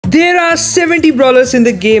There are 70 brawlers in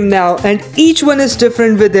the game now, and each one is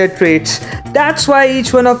different with their traits. That's why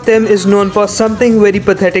each one of them is known for something very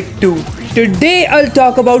pathetic too. Today I'll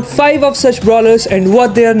talk about 5 of such brawlers and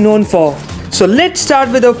what they are known for. So let's start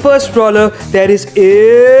with the first brawler, that is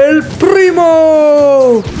El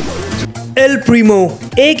Primo! El Primo,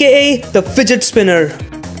 aka the Fidget Spinner.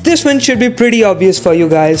 This one should be pretty obvious for you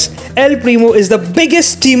guys. El Primo is the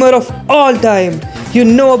biggest steamer of all time. You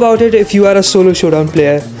know about it if you are a solo showdown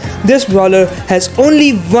player. This brawler has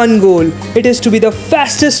only one goal. It is to be the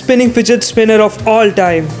fastest spinning fidget spinner of all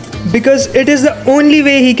time. Because it is the only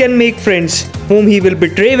way he can make friends, whom he will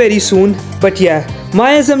betray very soon. But yeah,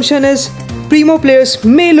 my assumption is Primo players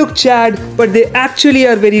may look Chad, but they actually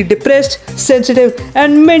are very depressed, sensitive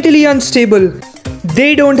and mentally unstable.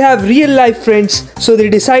 They don't have real life friends, so they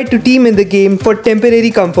decide to team in the game for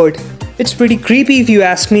temporary comfort. It's pretty creepy if you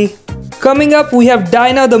ask me. Coming up, we have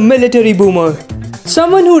Dyna the Military Boomer.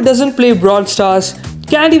 Someone who doesn't play Brawl Stars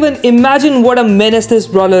can't even imagine what a menace this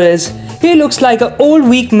brawler is. He looks like an old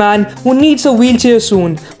weak man who needs a wheelchair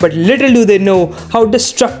soon, but little do they know how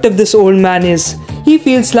destructive this old man is. He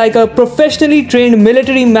feels like a professionally trained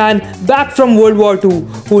military man back from World War II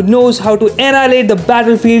who knows how to annihilate the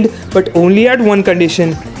battlefield, but only at one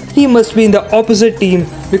condition. He must be in the opposite team,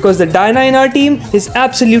 because the Dyna in our team is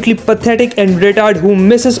absolutely pathetic and retard who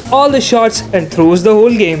misses all the shots and throws the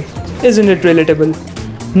whole game. Isn't it relatable?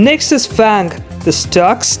 Next is Fang, the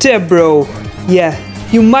Stuck Step Bro. Yeah,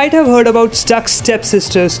 you might have heard about Stuck Step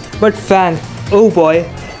Sisters, but Fang, oh boy,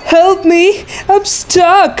 help me, I'm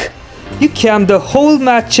stuck! You camp the whole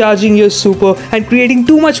match charging your super and creating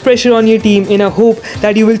too much pressure on your team in a hope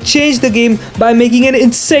that you will change the game by making an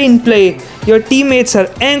insane play. Your teammates are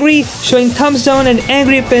angry, showing thumbs down and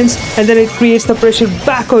angry pins, and then it creates the pressure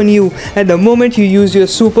back on you. And the moment you use your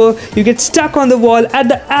super, you get stuck on the wall at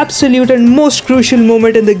the absolute and most crucial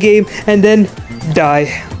moment in the game and then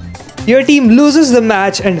die. Your team loses the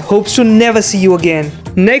match and hopes to never see you again.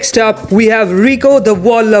 Next up, we have Rico the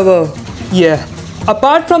Wall Lover. Yeah.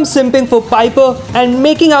 Apart from simping for Piper and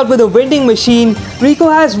making out with a vending machine,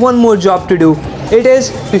 Rico has one more job to do. It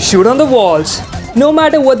is to shoot on the walls. No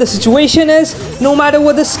matter what the situation is, no matter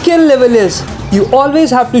what the skill level is, you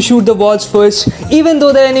always have to shoot the walls first, even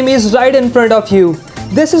though the enemy is right in front of you.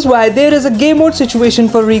 This is why there is a game mode situation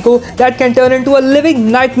for Rico that can turn into a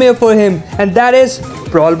living nightmare for him, and that is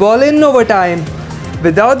Brawl Ball in overtime.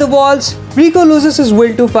 Without the walls, Rico loses his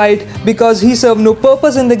will to fight because he served no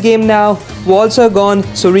purpose in the game now. Walls are gone,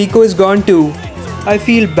 so Rico is gone too. I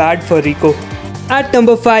feel bad for Rico. At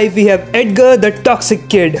number 5, we have Edgar the Toxic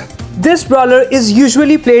Kid. This brawler is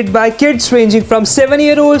usually played by kids ranging from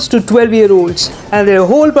 7-year-olds to 12-year-olds, and their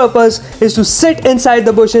whole purpose is to sit inside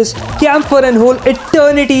the bushes, camp for an whole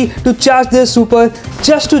eternity to charge their super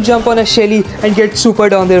just to jump on a Shelly and get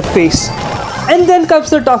supered on their face. And then comes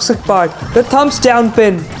the toxic part, the thumbs down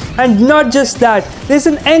pin. And not just that, there's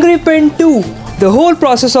an angry pin too. The whole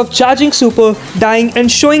process of charging super, dying and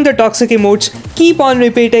showing the toxic emotes keep on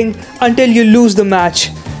repeating until you lose the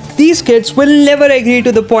match. These kids will never agree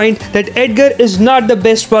to the point that Edgar is not the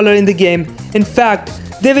best brawler in the game. In fact,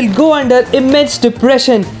 they will go under immense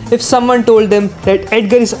depression if someone told them that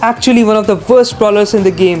Edgar is actually one of the worst brawlers in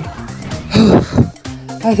the game.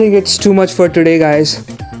 I think it's too much for today, guys.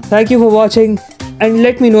 Thank you for watching, and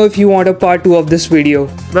let me know if you want a part 2 of this video.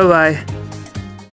 Bye bye.